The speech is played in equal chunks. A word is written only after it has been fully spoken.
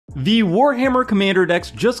The Warhammer Commander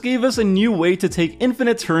decks just gave us a new way to take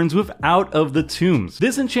infinite turns without of the tombs.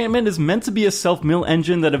 This enchantment is meant to be a self-mill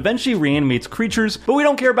engine that eventually reanimates creatures, but we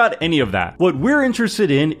don't care about any of that. What we're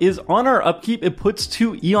interested in is on our upkeep it puts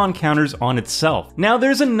 2 Eon counters on itself. Now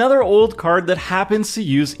there's another old card that happens to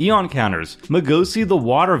use Eon counters, Magosi the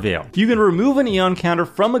Waterveil. You can remove an Eon counter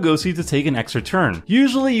from Magosi to take an extra turn.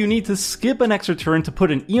 Usually you need to skip an extra turn to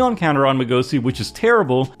put an Eon counter on Magosi, which is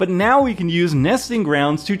terrible, but now we can use Nesting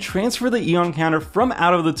Grounds to transfer the Eon counter from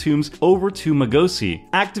Out of the Tombs over to Magosi.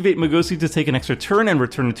 Activate Magosi to take an extra turn and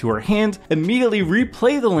return it to our hand, immediately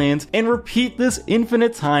replay the land, and repeat this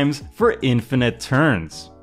infinite times for infinite turns.